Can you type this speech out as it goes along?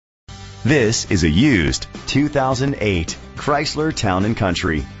This is a used 2008 Chrysler Town &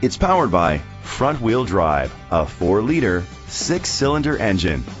 Country. It's powered by front-wheel drive, a 4-liter, 6-cylinder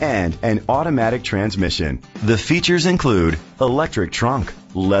engine, and an automatic transmission. The features include electric trunk,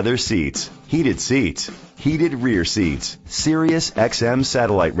 leather seats, heated rear seats, Sirius XM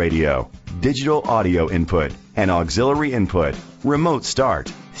satellite radio, digital audio input, and auxiliary input, remote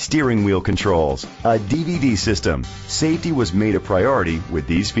start, steering wheel controls, a DVD system. Safety was made a priority with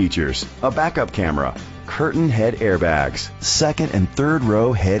these features: a backup camera, curtain head airbags, second and third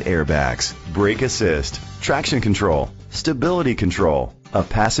row head airbags, brake assist, traction control, stability control, a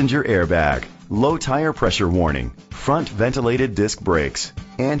passenger airbag, low tire pressure warning, front ventilated disc brakes,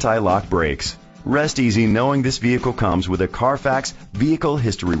 anti-lock brakes. Rest easy knowing this vehicle comes with a Carfax Vehicle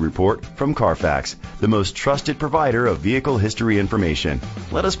History Report from Carfax, the most trusted provider of vehicle history information.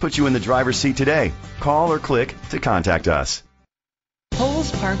 Let us put you in the driver's seat today. Call or click to contact us.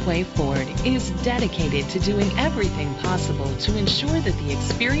 Cowles Parkway Ford is dedicated to doing everything possible to ensure that the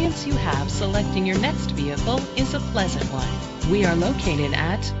experience you have selecting your next vehicle is a pleasant one. We are located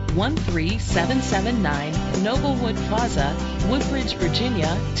at 13779 Noblewood Plaza, Woodbridge,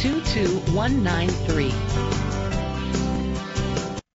 Virginia 22193.